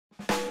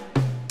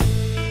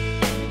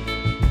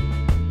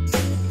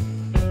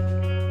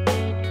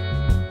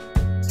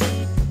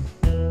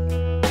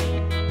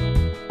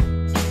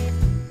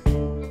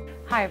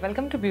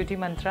welcome to Beauty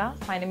Mantra.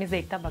 My name is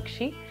Ekta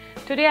Bakshi.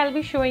 Today I'll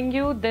be showing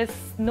you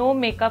this no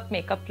makeup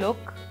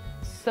look.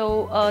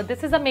 So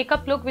this is a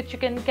makeup look which you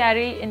can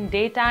carry in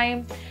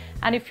daytime,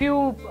 and if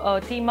you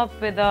team up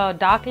with a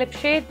dark lip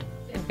shade,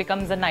 it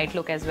becomes a night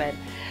look as well.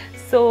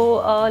 So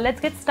let's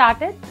get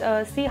started.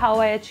 See how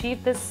I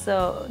achieve this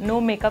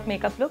no makeup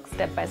look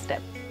step by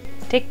step.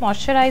 Take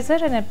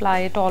moisturizer and apply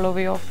it all over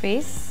your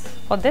face.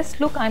 For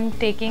this look, I'm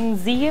taking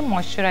ZA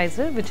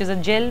moisturizer, which is a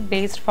gel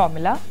based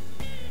formula.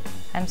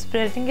 I'm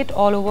spreading it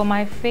all over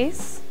my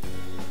face.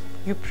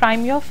 You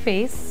prime your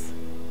face,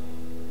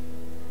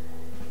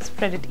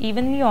 spread it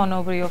evenly on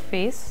over your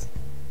face.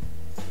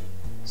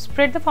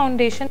 Spread the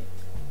foundation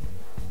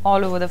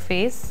all over the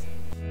face.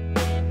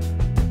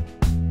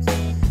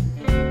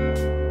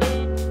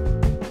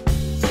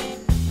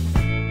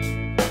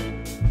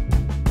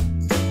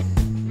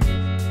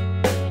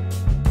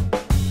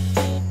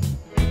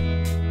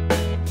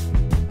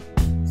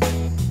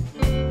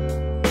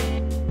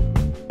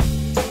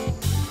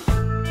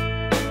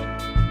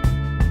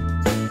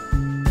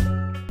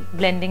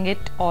 Blending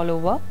it all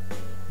over.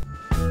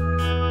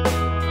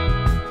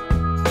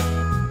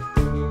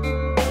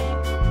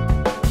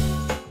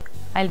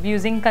 I'll be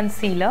using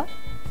concealer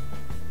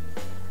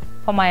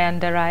for my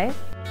under eye,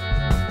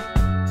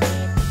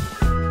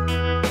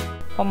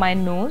 for my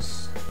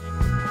nose,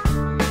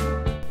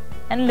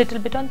 and a little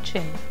bit on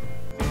chin.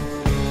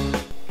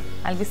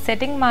 I'll be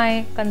setting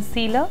my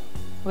concealer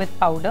with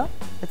powder.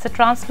 It's a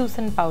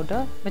translucent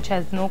powder which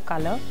has no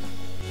color.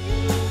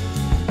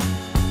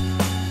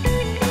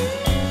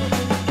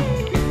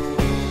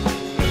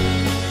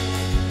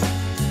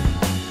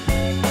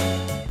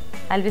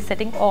 I'll be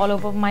setting all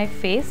over my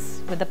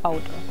face with the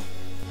powder.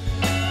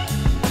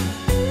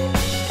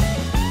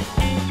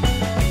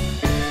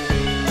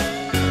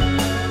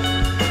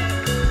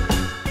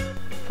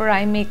 For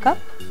eye makeup,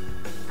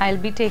 I'll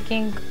be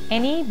taking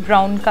any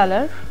brown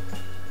color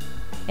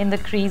in the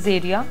crease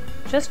area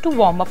just to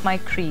warm up my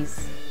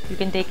crease. You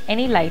can take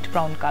any light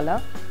brown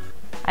color.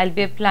 I'll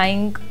be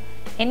applying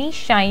any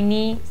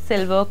shiny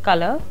silver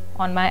color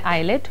on my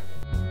eyelid.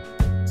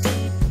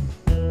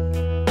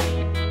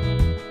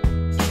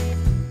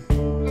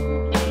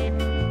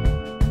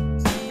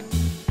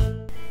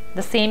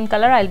 The same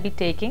color I'll be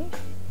taking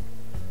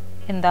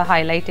in the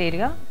highlight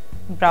area,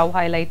 brow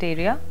highlight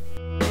area,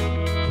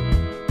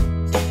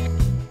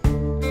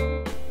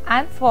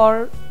 and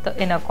for the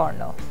inner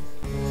corner.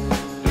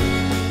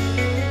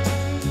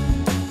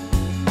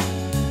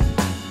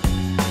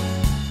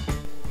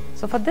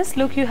 So for this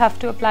look, you have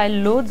to apply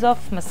loads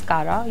of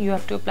mascara. You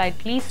have to apply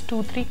at least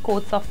 2-3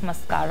 coats of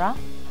mascara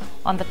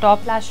on the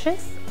top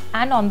lashes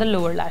and on the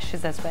lower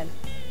lashes as well.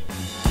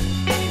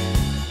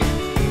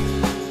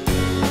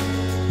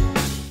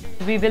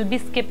 We will be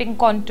skipping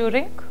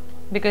contouring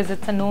because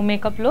it's a no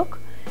makeup look.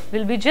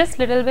 We'll be just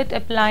little bit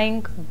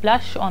applying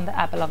blush on the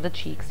apple of the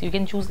cheeks. You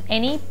can choose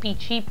any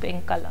peachy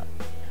pink color.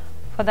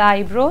 For the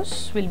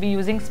eyebrows, we'll be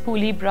using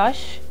spoolie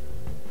brush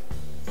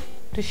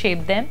to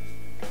shape them.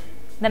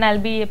 Then I'll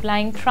be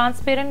applying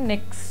transparent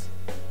NYX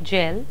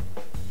gel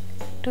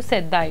to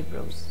set the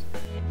eyebrows.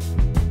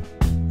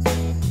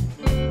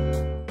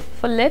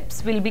 For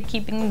lips, we'll be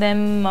keeping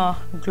them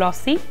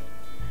glossy.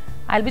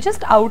 I'll be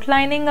just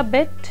outlining a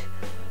bit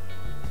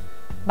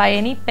by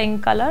any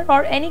pink color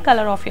or any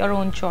color of your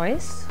own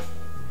choice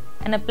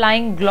and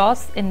applying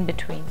gloss in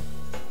between.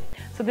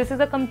 So this is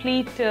a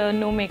complete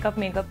no makeup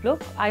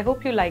look. I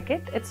hope you like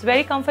it. It's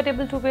very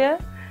comfortable to wear.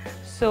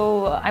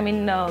 So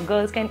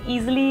girls can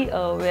easily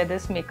wear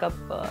this makeup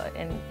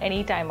in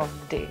any time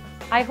of the day.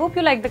 I hope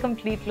you like the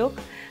complete look.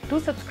 Do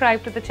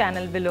subscribe to the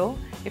channel below.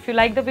 If you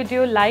like the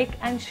video, like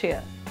and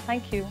share.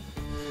 Thank you.